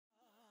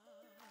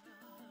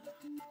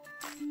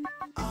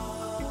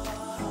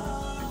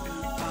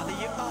Father,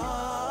 you are.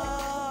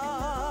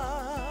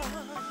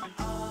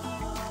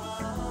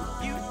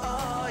 You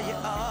are, you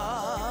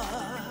are.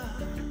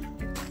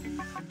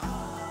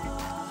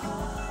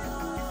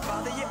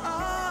 Father, you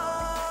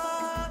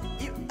are.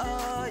 You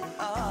are, you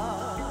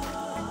are.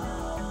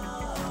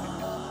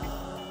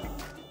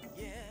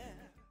 Yeah.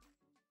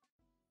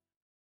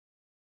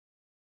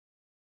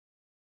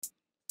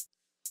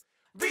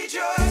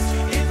 Rejoice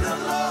in the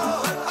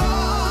Lord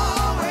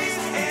always,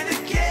 and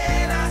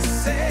again I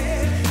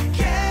say,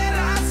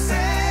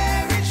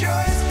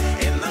 rejoice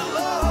in the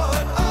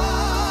Lord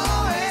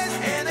always,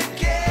 and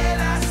again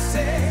I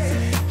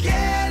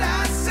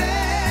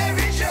say,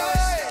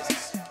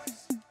 rejoice.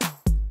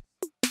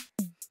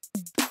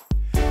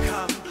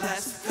 Come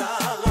bless the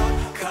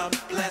Lord, come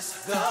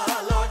bless the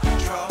Lord,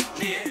 draw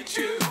near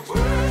to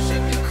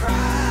worship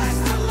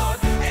Christ the Lord,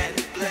 and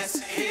bless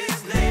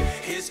His name,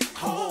 His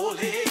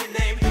holy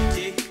name,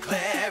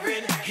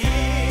 declaring He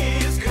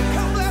is good.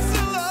 Come bless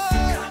the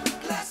Lord, come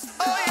bless the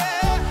Lord. Oh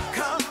yeah,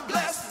 come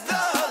bless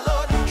the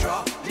Lord,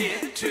 draw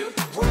near to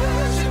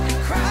worship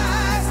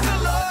Christ the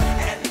Lord,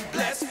 and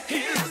bless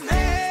His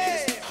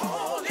name, His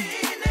holy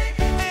name,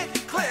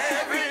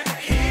 declaring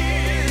He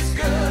is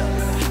good.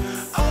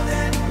 Oh,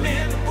 that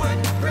men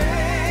would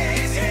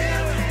praise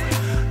Him.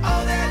 Oh,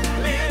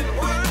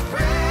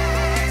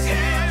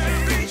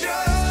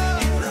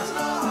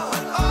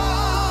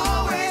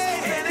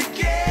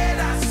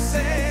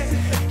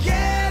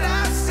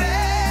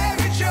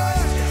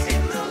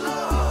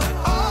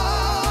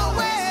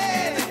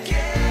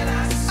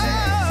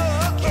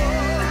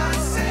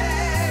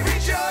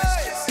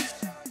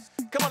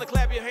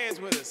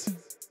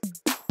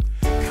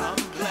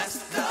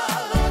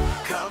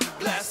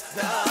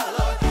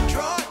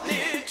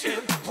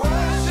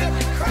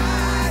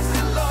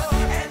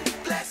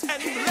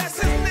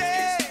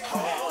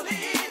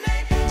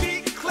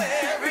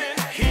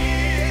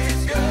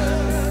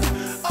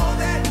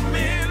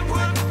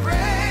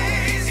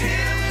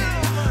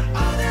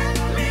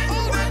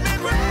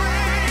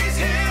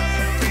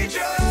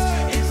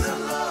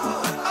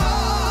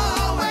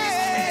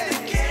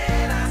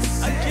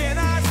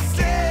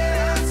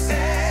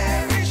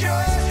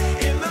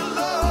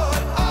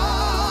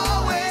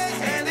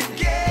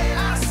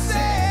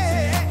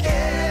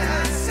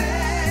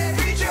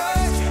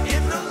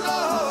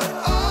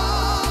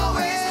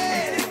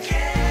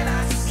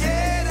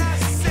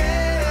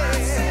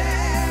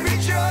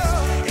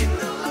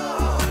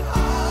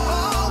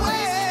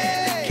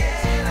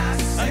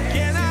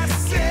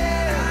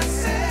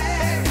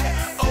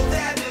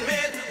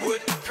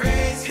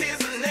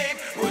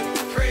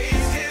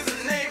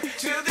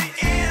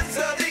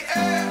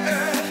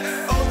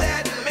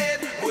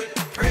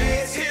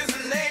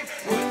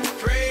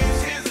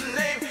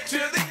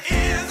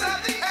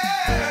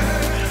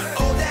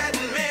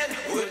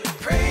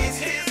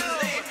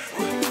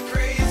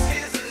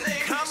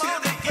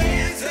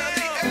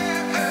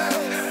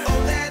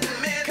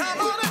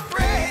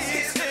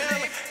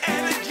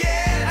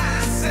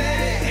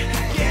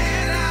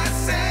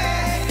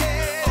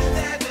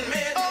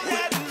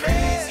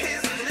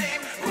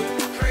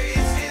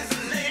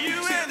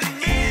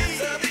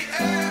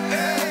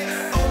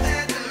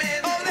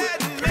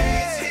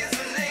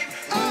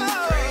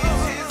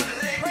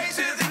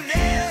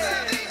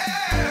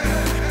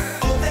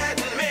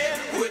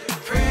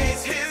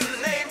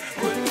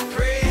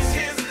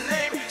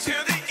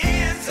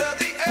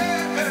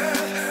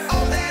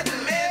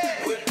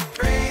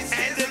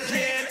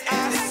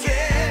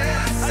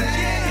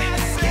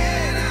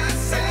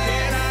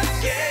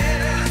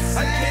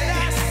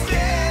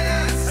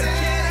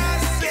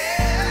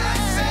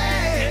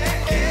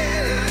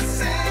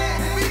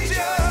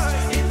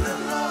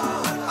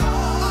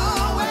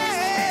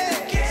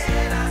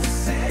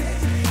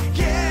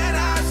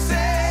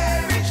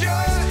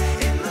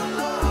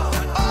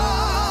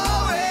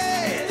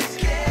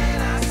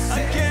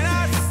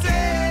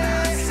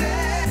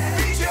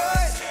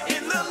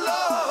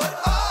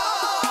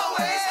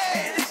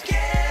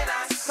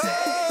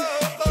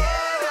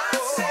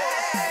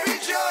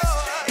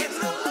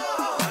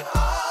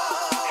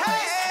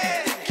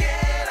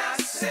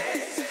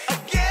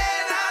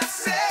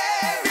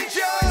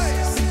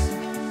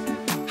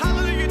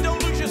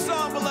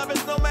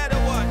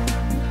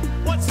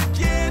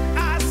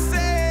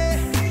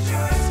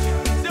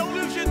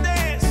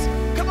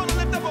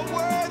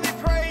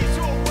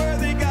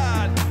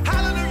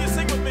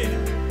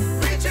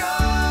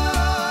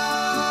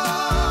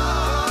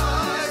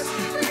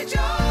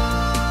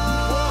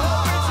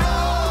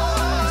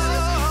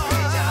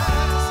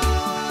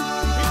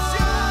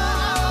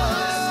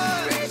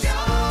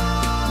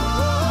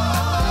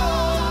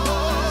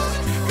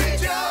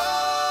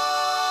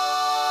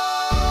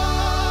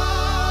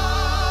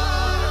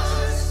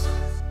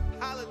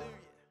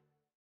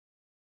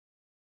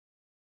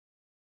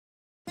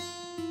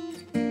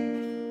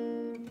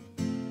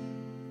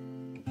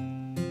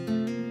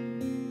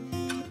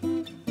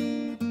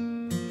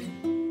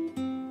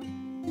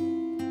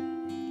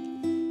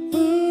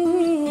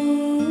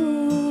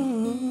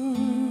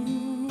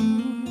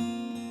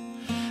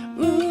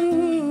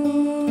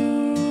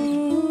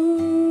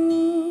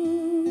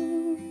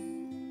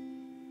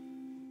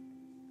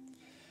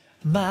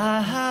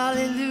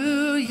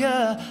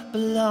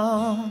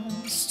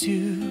 belongs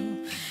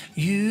to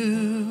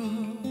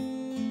you.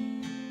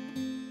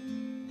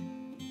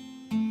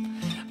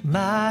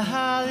 My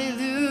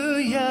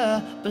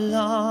hallelujah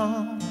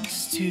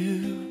belongs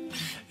to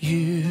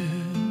you.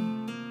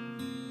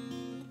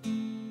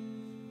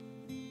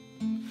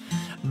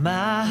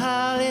 My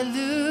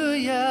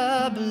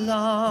hallelujah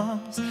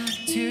belongs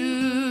to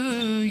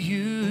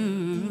you.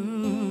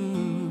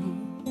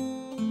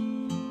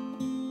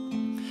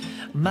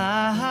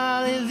 My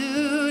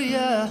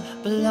hallelujah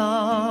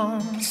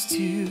belongs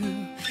to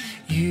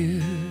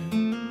you.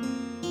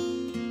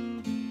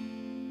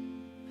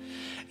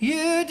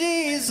 You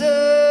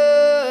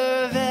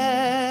deserve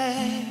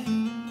it.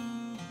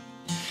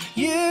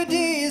 You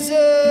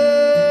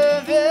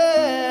deserve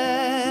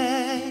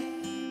it.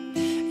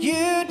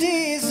 You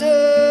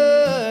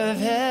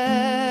deserve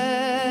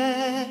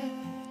it.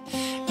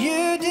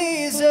 You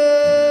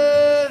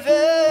deserve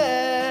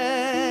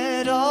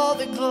it. All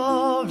the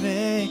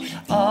glory,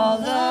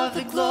 all of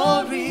the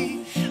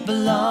glory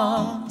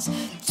belongs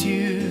to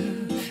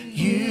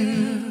you.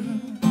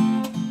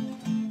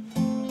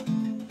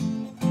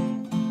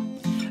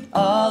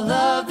 All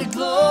of the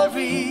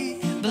glory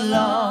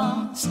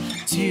belongs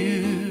to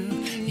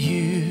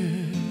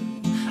you.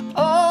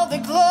 All the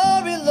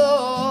glory,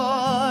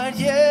 Lord,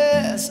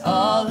 yes.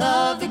 All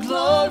of the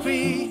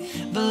glory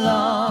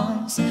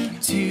belongs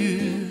to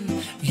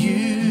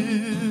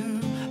you.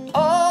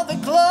 All the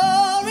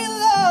glory,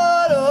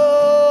 Lord,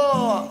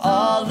 oh,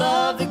 all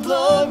of the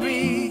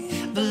glory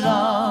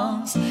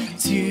belongs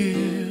to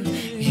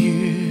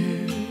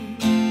you.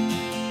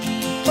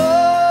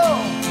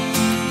 Oh,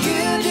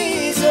 you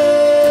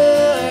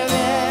deserve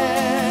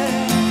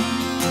it.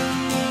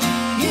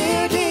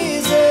 You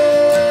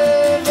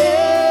deserve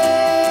it.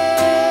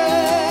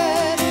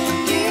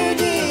 You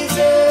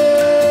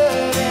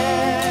deserve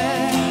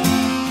it.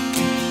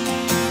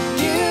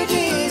 You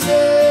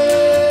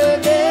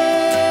deserve it.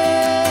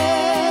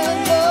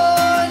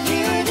 Lord,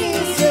 you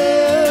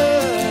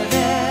deserve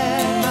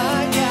it.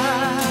 My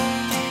God,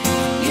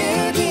 you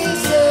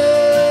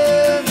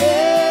deserve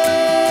it.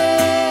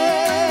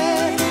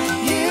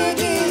 You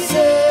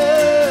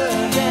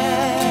deserve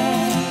it.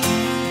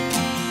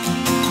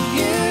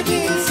 You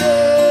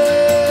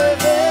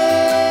deserve it.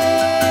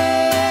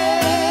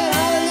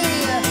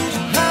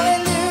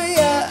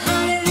 Hallelujah,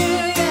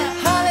 hallelujah,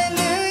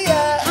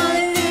 hallelujah,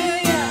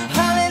 hallelujah,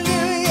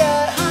 hallelujah,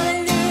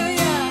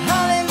 hallelujah,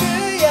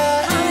 hallelujah,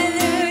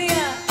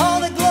 hallelujah. All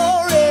the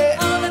glory,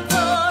 all the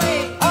glory,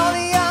 all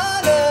the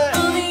honor,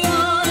 all the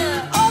honor,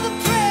 all the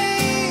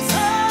praise.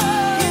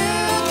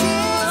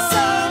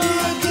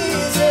 You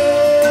deserve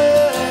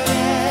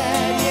it,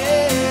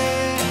 yeah.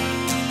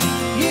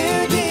 You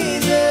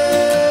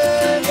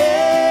deserve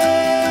it.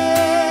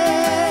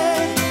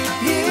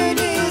 You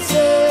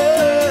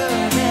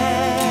deserve it.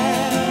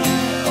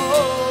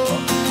 Oh,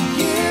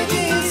 you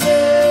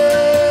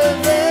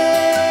deserve it.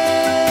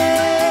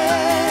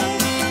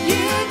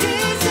 You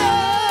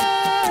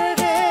deserve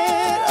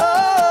it.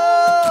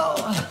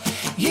 Oh,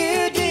 you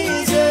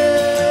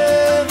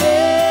deserve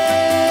it.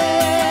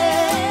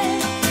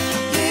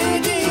 You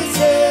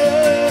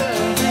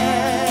deserve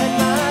it,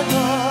 my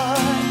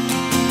Lord.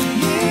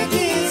 You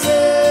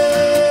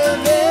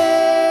deserve it.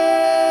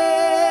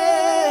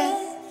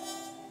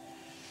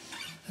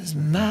 'Cause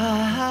my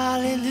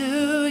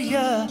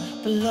hallelujah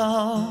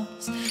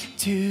belongs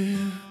to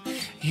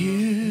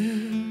you.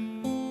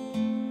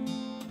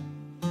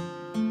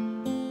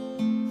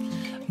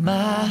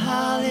 My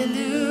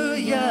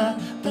hallelujah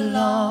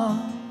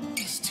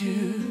belongs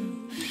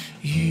to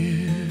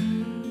you.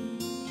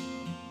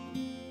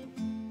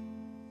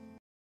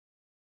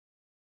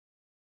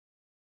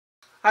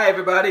 Hi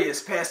everybody,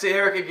 it's Pastor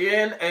Eric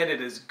again, and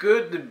it is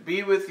good to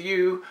be with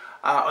you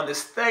on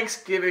this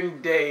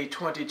Thanksgiving Day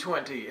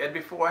 2020. And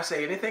before I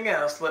say anything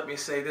else, let me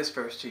say this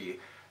first to you.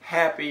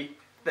 Happy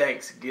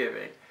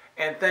Thanksgiving.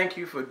 And thank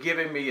you for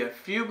giving me a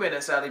few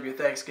minutes out of your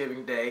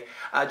Thanksgiving Day,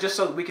 just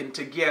so that we can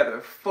together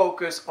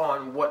focus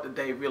on what the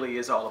day really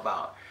is all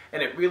about.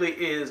 And it really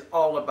is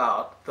all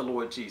about the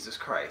Lord Jesus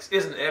Christ.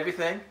 Isn't it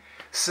everything?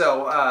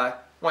 So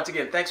once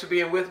again, thanks for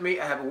being with me.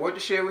 I have a word to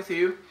share with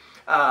you.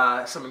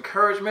 Some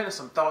encouragement and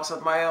some thoughts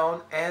of my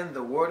own and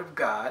the Word of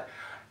God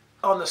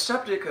on the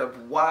subject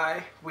of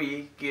why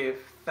we give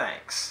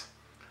thanks.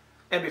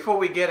 And before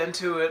we get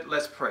into it,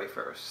 let's pray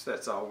first.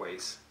 That's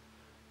always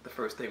the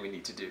first thing we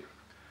need to do.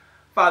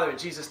 Father, in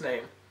Jesus'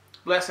 name,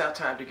 bless our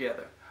time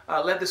together.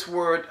 Let this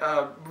word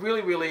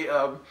really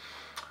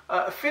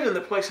fit in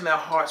the place in our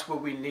hearts where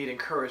we need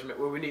encouragement,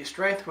 where we need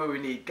strength, where we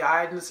need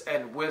guidance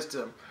and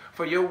wisdom.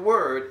 For your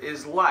word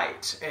is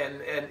light,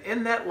 and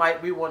in that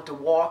light we want to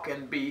walk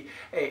and be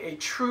a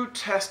true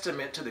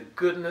testament to the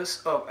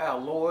goodness of our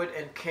Lord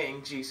and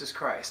King Jesus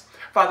Christ.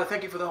 Father,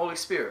 thank you for the Holy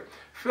Spirit.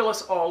 Fill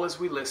us all as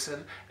we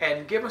listen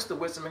and give us the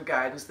wisdom and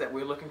guidance that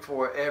we're looking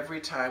for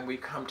every time we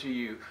come to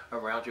you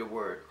around your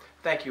word.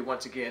 Thank you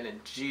once again.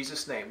 In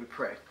Jesus' name we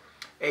pray.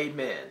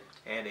 Amen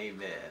and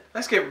amen.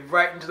 Let's get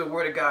right into the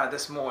Word of God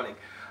this morning.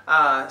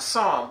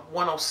 Psalm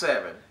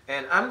 107.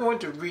 And I'm going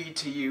to read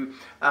to you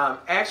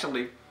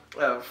actually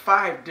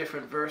 5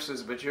 different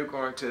verses, but you're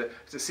going to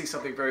see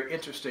something very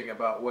interesting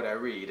about what I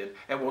read.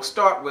 And we'll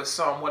start with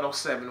Psalm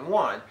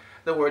 107:1.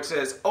 The word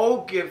says,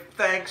 "Oh, give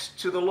thanks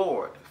to the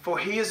Lord, for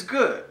he is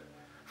good,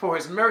 for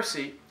his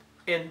mercy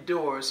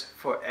endures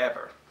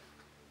forever."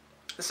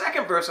 The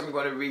second verse I'm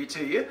going to read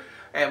to you,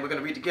 and we're going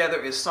to read together,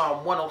 is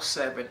Psalm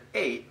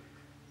 107:8.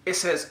 It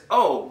says,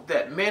 "Oh,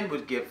 that men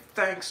would give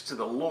thanks to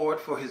the Lord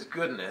for his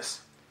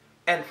goodness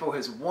and for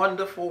his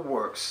wonderful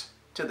works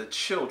to the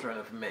children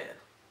of men."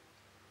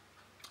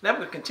 Now I'm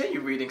going to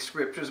continue reading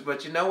scriptures,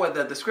 but you know what?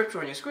 The scripture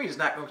on your screen is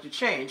not going to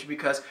change,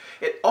 because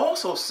it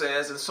also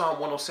says in Psalm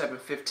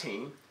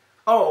 107:15,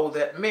 "Oh,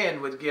 that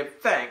men would give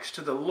thanks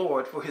to the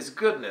Lord for his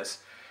goodness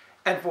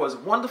and for his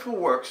wonderful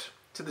works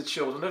to the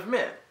children of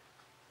men."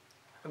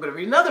 I'm going to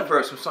read another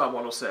verse from Psalm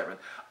 107.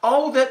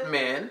 "Oh, that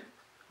men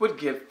would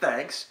give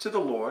thanks to the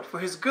Lord for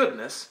his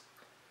goodness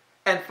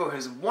and for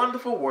his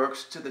wonderful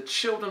works to the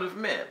children of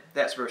men."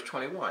 That's verse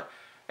 21.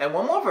 And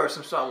one more verse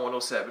from Psalm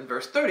 107,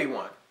 verse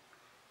 31.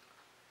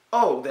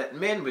 "Oh, that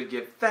men would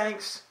give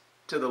thanks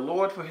to the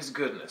Lord for his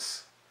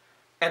goodness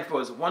and for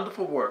his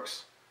wonderful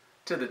works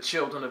to the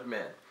children of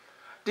men."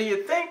 Do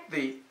you think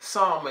the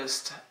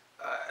psalmist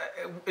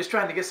is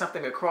trying to get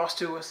something across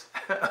to us?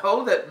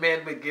 Oh, that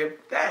men would give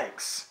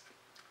thanks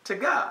to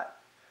God,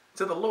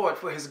 to the Lord,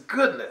 for his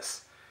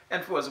goodness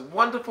and for his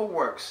wonderful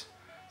works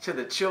to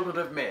the children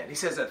of men. He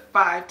says that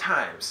 5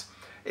 times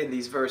in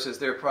these verses.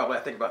 There are probably,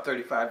 I think, about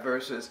 35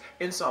 verses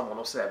in Psalm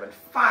 107.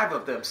 5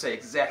 of them say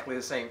exactly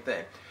the same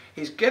thing.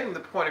 He's getting the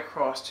point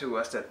across to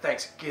us that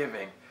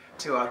thanksgiving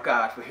to our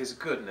God for his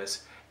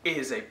goodness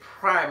is a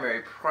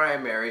primary,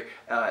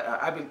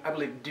 I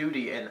believe,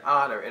 duty and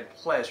honor and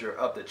pleasure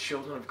of the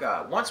children of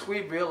God. Once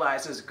we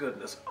realize his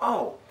goodness,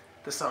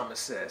 the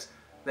psalmist says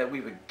that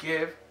we would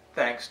give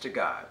thanks to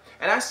God.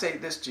 And I say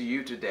this to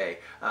you today,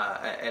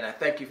 and I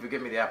thank you for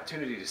giving me the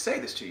opportunity to say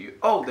this to you.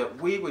 That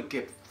we would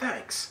give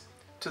thanks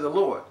to the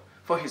Lord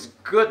for his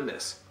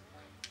goodness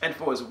and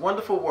for his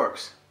wonderful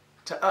works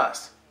to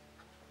us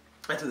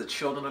and to the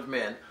children of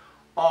men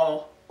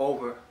all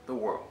over the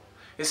world.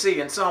 You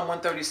see, in Psalm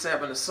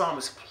 137, the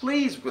psalmist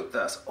pleads with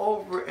us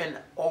over and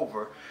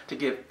over to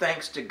give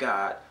thanks to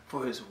God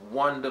for his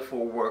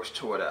wonderful works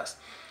toward us.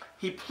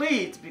 He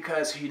pleads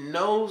because he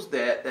knows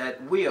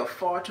that we are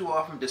far too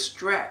often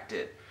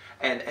distracted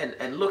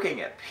and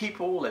looking at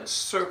people and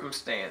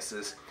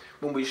circumstances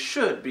when we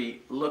should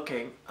be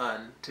looking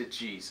unto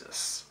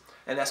Jesus.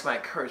 And that's my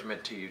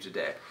encouragement to you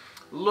today.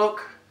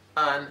 Look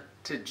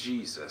unto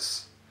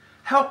Jesus.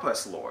 Help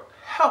us, Lord.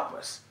 Help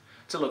us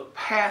to look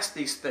past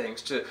these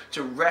things,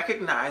 to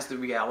recognize the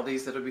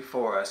realities that are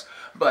before us,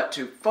 but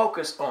to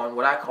focus on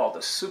what I call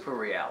the super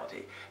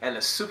reality. And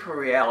the super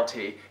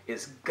reality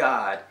is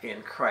God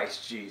in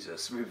Christ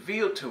Jesus,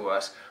 revealed to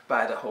us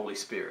by the Holy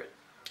Spirit.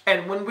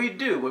 And when we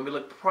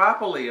look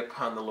properly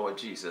upon the Lord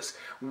Jesus,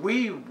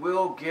 we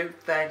will give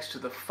thanks to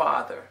the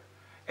Father,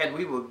 and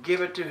we will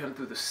give it to him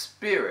through the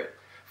Spirit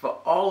for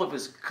all of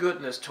his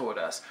goodness toward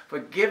us, for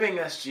giving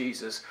us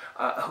Jesus,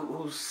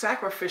 whose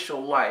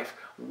sacrificial life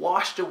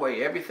washed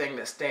away everything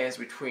that stands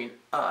between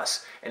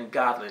us and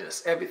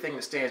godliness, everything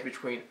that stands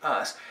between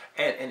us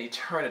and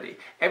eternity,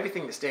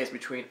 everything that stands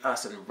between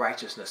us and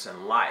righteousness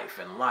and life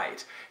and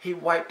light. He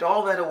wiped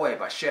all that away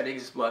by shedding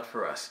his blood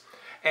for us.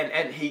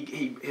 And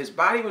his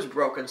body was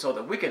broken so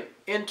that we can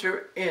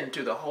enter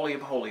into the Holy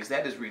of Holies.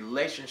 That is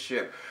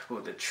relationship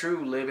with the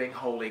true, living,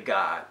 holy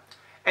God.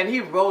 And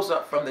he rose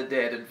up from the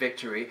dead in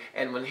victory.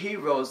 And when he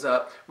rose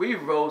up, we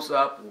rose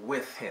up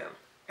with him.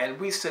 And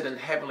we sit in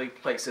heavenly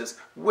places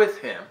with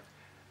him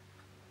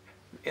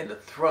in the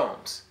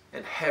thrones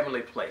in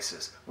heavenly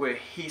places where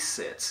he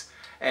sits.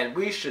 And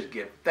we should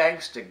give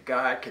thanks to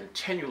God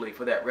continually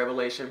for that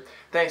revelation.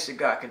 Thanks to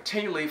God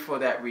continually for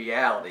that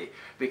reality.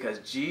 Because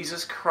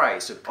Jesus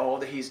Christ and all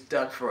that he's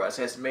done for us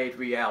has made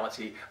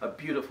reality a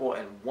beautiful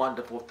and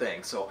wonderful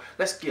thing. So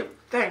let's give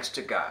thanks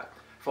to God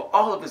for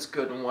all of his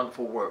good and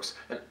wonderful works,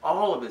 and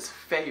all of his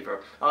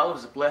favor, all of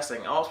his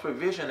blessing, all his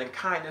provision and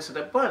kindness and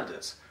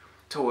abundance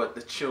toward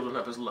the children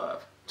of his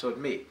love, toward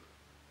me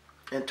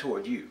and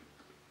toward you.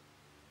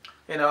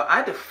 You know,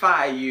 I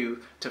defy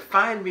you to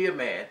find me a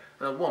man,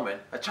 a woman,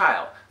 a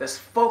child that's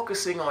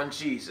focusing on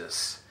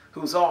Jesus,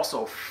 who's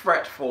also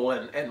fretful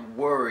and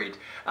worried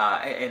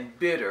and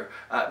bitter.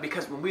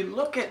 Because when we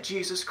look at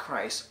Jesus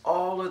Christ,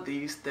 all of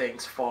these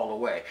things fall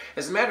away.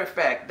 As a matter of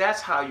fact,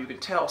 that's how you can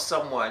tell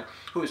someone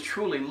who is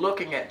truly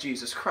looking at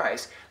Jesus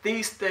Christ.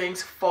 These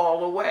things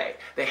fall away.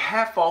 They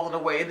have fallen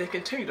away and they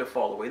continue to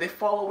fall away. They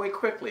fall away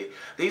quickly.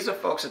 These are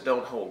folks that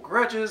don't hold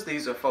grudges.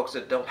 These are folks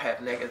that don't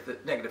have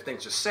negative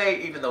things to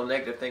say, even though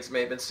negative things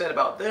may have been said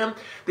about them.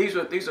 These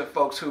are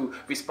folks who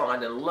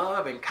respond in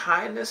love and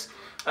kindness.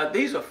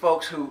 These are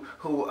folks who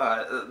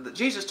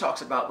Jesus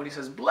talks about when he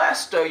says,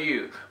 "Blessed are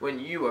you when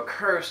you are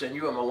cursed and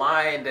you are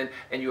maligned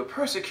and you are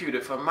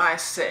persecuted for my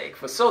sake.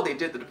 For so they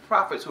did to the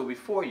prophets who were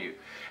before you."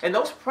 And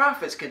those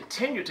prophets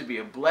continue to be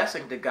a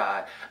blessing to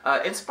God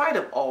in spite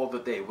of all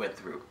that they went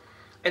through.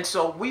 And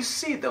so we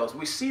see those.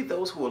 We see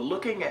those who are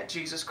looking at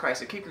Jesus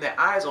Christ and keeping their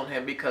eyes on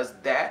him because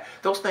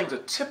those things are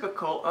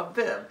typical of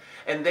them.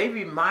 And they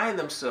remind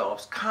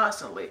themselves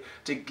constantly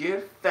to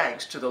give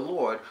thanks to the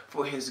Lord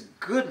for his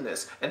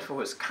goodness and for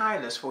his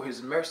kindness, for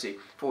his mercy,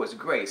 for his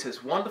grace,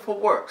 his wonderful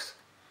works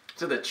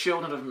to the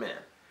children of men.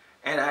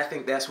 And I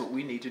think that's what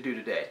we need to do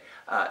today.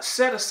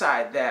 Set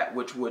aside that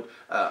which would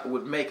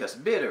make us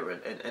bitter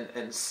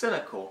and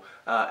cynical.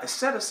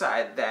 Set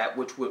aside that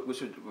which would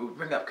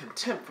bring up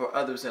contempt for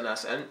others in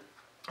us. And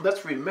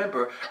let's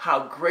remember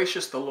how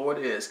gracious the Lord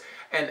is,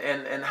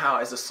 and how,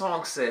 as the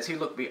song says, he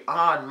looked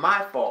beyond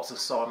my faults and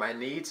saw my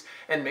needs.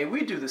 And may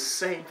we do the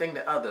same thing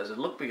to others and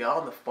look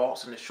beyond the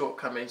faults and the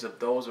shortcomings of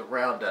those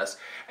around us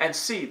and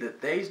see that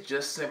they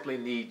just simply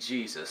need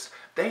Jesus.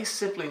 They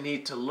simply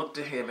need to look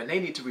to him, and they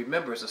need to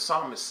remember, as the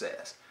psalmist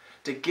says,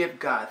 to give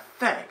God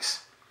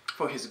thanks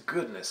for his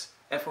goodness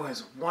and for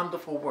his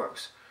wonderful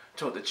works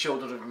toward the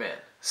children of men,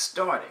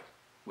 starting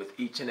with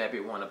each and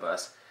every one of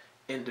us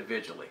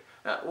individually.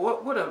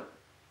 What a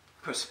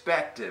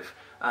perspective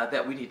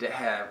that we need to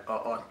have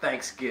on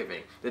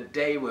Thanksgiving, the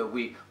day where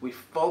we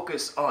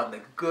focus on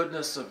the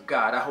goodness of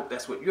God. I hope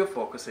that's what you're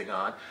focusing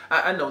on.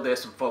 I know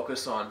there's some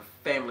focus on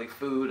family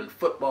food and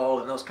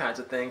football and those kinds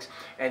of things,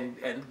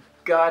 and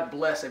God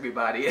bless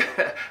everybody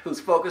who's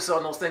focused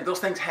on those things. Those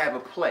things have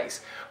a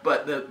place,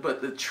 but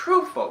the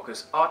true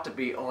focus ought to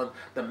be on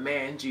the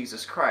man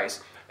Jesus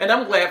Christ. And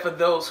I'm glad for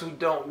those who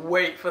don't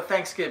wait for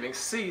Thanksgiving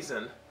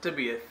season to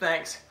be a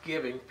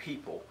Thanksgiving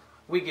people.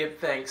 We give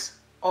thanks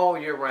all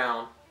year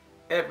round,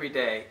 every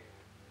day,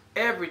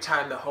 every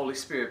time the Holy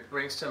Spirit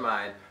brings to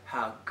mind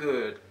how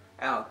good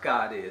our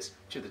God is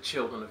to the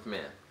children of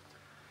men.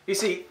 You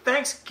see,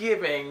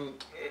 Thanksgiving,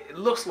 it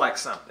looks like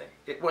something.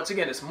 Once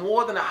again, it's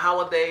more than a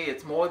holiday.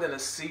 It's more than a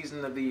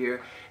season of the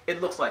year.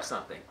 It looks like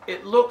something.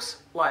 It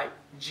looks like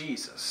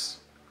Jesus.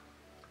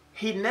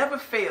 He never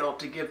failed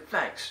to give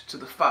thanks to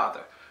the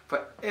Father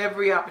for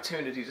every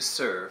opportunity to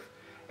serve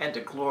and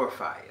to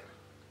glorify Him.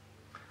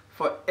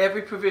 For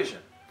every provision,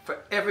 for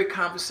every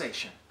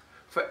conversation,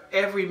 for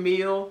every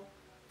meal,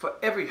 for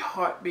every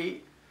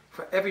heartbeat,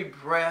 for every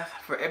breath,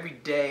 for every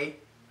day,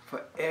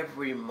 for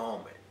every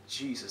moment.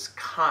 Jesus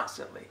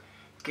constantly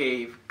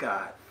gave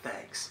God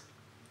thanks.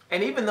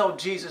 And even though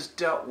Jesus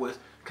dealt with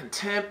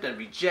contempt and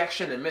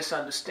rejection and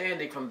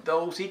misunderstanding from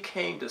those he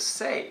came to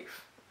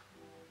save,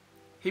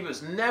 he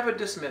was never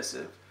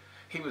dismissive,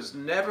 he was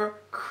never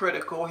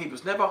critical, he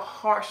was never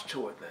harsh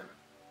toward them.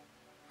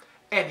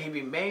 And he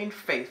remained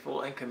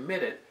faithful and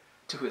committed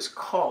to his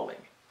calling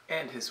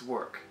and his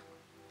work.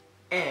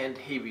 And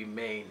he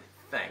remained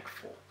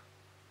thankful.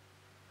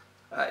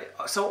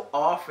 So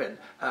often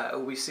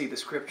we see the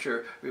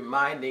scripture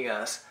reminding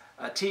us,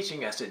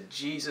 teaching us that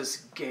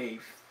Jesus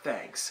gave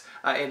thanks.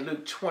 In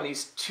Luke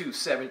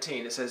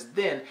 22:17 it says,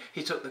 then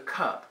he took the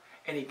cup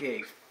and he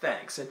gave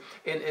thanks. And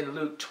in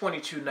Luke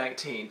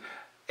 22:19,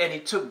 and he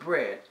took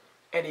bread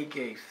and he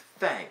gave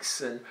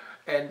thanks.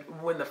 And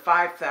when the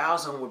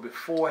 5,000 were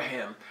before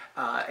him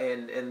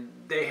and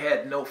they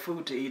had no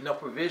food to eat, no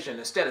provision,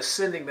 instead of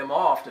sending them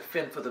off to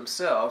fend for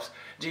themselves,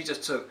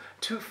 Jesus took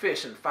 2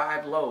 fish and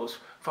 5 loaves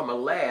from a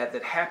lad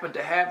that happened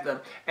to have them,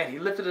 and he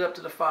lifted it up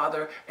to the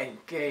Father and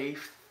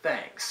gave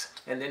thanks.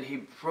 And then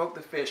he broke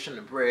the fish and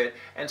the bread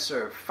and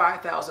served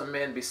 5,000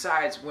 men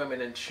besides women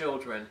and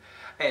children.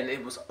 And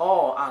it was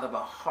all out of a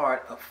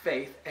heart of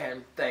faith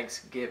and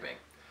thanksgiving.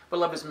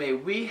 Beloveds, may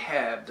we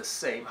have the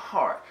same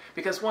heart.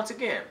 Because once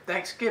again,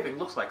 Thanksgiving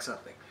looks like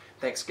something.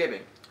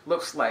 Thanksgiving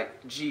looks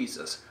like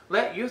Jesus.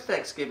 Let your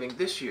Thanksgiving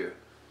this year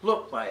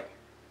look like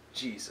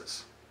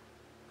Jesus.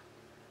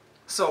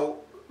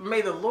 So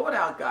may the Lord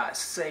our God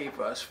save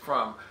us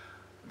from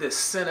this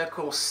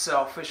cynical,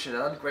 selfish, and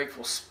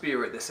ungrateful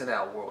spirit that's in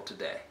our world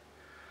today.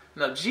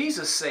 Now,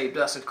 Jesus saved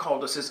us and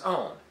called us his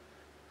own.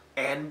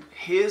 And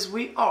his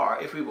we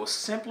are if we will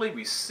simply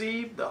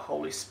receive the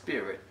Holy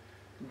Spirit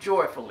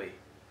joyfully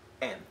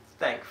and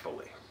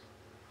thankfully.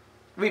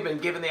 We've been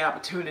given the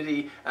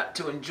opportunity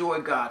to enjoy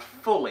God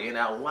fully, and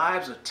our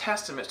lives are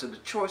testaments to the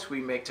choice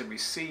we make to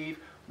receive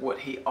what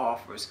he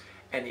offers,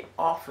 and he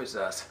offers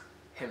us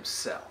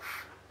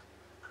himself.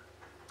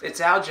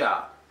 It's our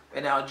job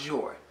and our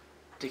joy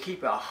to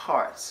keep our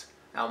hearts,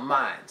 our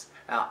minds,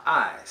 our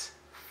eyes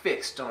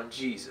fixed on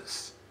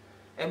Jesus.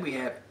 And we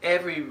have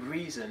every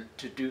reason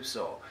to do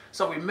so.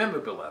 So remember,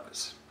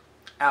 beloveds,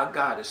 our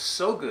God is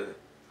so good,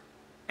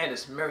 and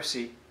his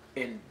mercy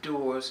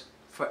endures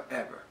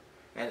forever.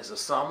 And as the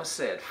psalmist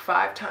said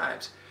 5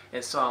 times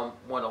in Psalm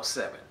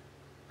 107,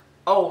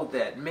 oh,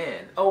 that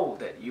men, oh,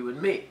 that you and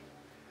me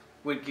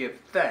would give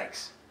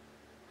thanks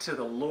to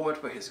the Lord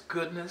for his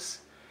goodness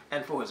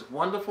and for his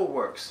wonderful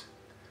works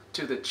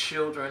to the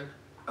children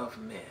of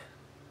men.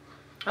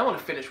 I want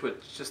to finish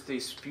with just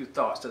these few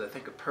thoughts that I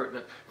think are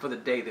pertinent for the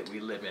day that we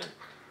live in.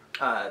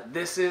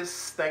 This is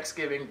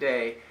Thanksgiving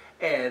Day,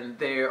 and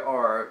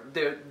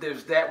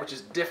there's that which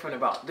is different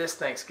about this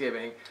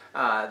Thanksgiving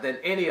than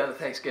any other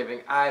Thanksgiving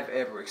I've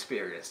ever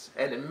experienced.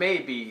 And it may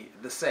be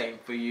the same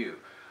for you.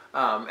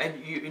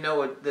 And you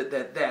know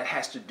that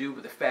has to do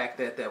with the fact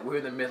that we're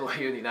in the middle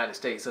here in the United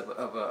States of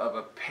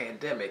a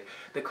pandemic,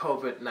 the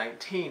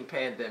COVID-19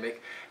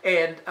 pandemic,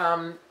 and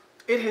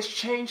it has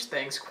changed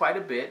things quite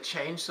a bit,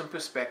 changed some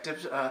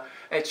perspectives.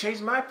 It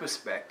changed my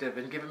perspective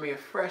and given me a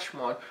fresh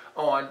one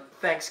on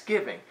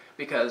Thanksgiving,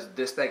 because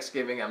this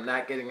Thanksgiving I'm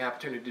not getting the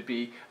opportunity to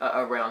be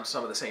around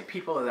some of the same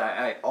people that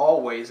I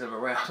always am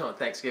around on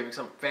Thanksgiving.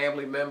 Some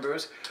family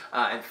members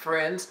and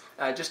friends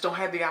just don't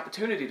have the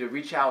opportunity to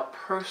reach out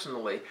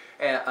personally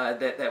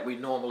that we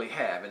normally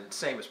have, and the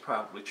same is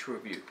probably true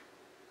of you.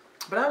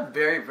 But I'm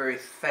very, very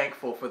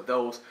thankful for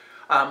those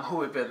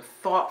who have been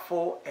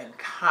thoughtful and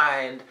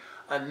kind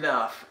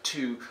enough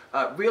to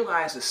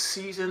realize the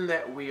season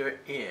that we are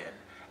in,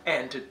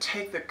 and to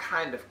take the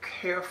kind of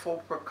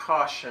careful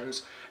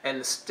precautions and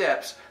the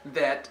steps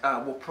that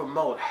will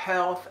promote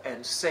health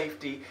and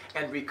safety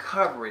and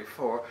recovery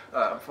for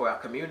our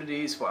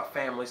communities, for our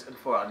families, and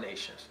for our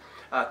nations.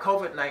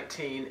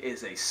 COVID-19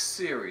 is a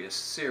serious,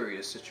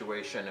 serious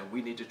situation, and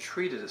we need to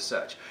treat it as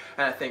such.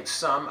 And I think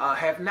some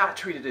have not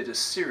treated it as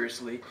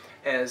seriously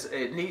as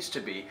it needs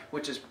to be,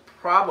 which is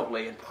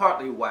probably and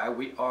partly why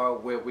we are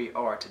where we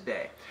are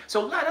today.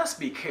 So let us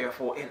be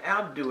careful in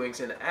our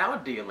doings and our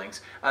dealings,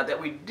 that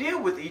we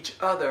deal with each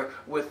other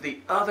with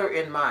the other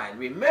in mind.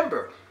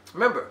 Remember,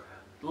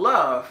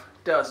 love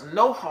does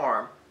no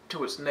harm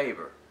to its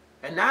neighbor.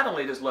 And not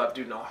only does love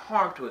do no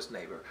harm to its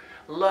neighbor,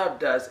 love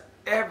does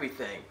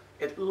everything.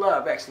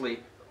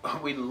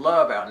 We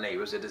love our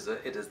neighbors. It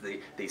is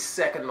the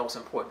second most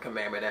important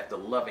commandment after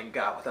loving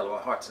God with all our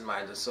hearts and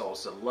minds and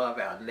souls, to love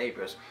our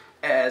neighbors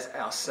as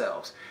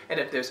ourselves. And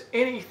if there's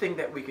anything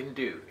that we can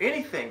do,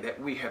 anything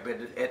that we have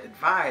been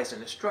advised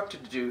and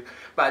instructed to do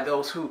by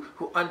those who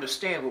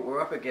understand what we're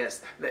up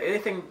against,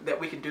 anything that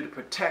we can do to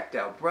protect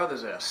our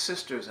brothers and our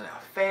sisters and our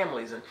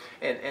families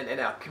and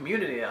our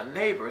community and our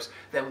neighbors,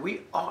 then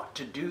we ought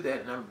to do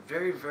that. And I'm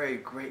very, very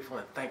grateful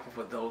and thankful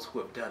for those who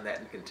have done that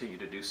and continue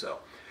to do so.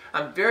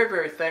 I'm very,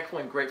 very thankful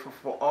and grateful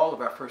for all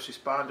of our first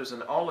responders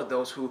and all of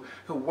those who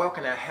work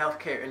in our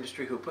healthcare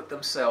industry, who put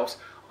themselves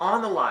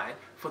on the line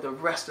for the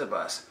rest of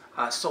us,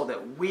 so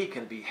that we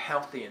can be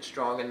healthy and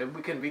strong, and then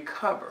we can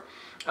recover,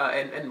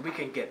 and we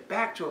can get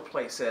back to a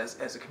place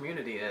as a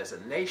community and as a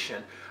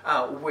nation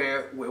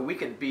where we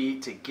can be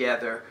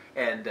together,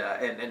 and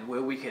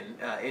where we can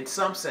in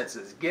some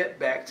senses get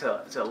back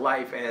to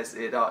life as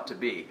it ought to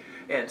be.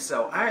 And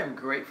so I am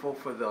grateful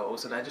for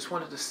those, and I just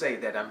wanted to say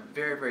that I'm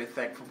very, very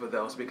thankful for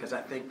those, because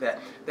I think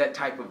that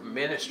type of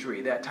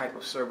ministry, that type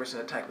of service,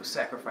 and that type of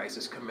sacrifice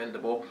is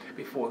commendable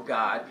before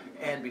God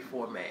and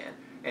before man.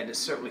 And it's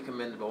certainly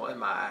commendable in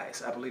my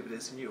eyes. I believe it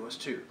is in yours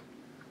too.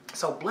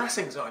 So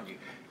blessings on you.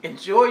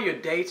 Enjoy your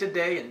day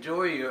today.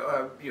 Enjoy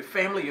your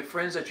family, your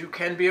friends that you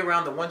can be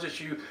around, the ones that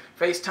you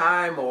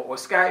FaceTime or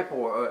Skype,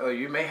 or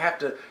you may have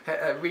to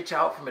reach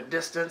out from a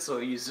distance,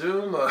 or you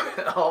Zoom, or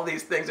all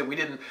these things that we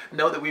didn't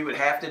know that we would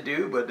have to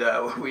do,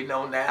 but we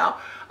know now.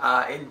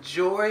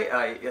 Enjoy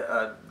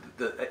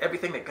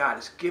everything that God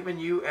has given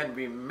you, and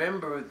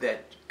remember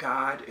that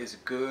God is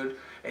good,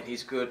 and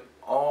He's good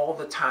all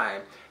the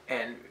time.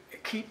 And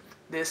keep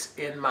this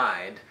in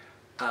mind.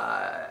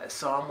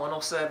 Psalm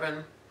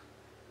 107,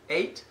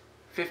 8,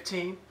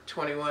 15,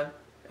 21,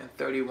 and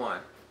 31.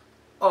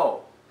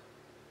 Oh,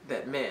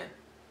 that men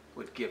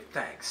would give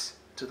thanks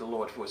to the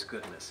Lord for His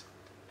goodness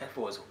and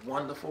for His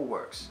wonderful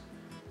works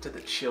to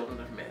the children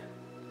of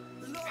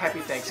men. Happy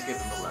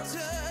Thanksgiving, beloved.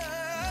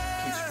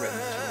 Keep spreading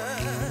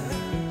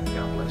the joy.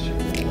 God bless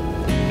you.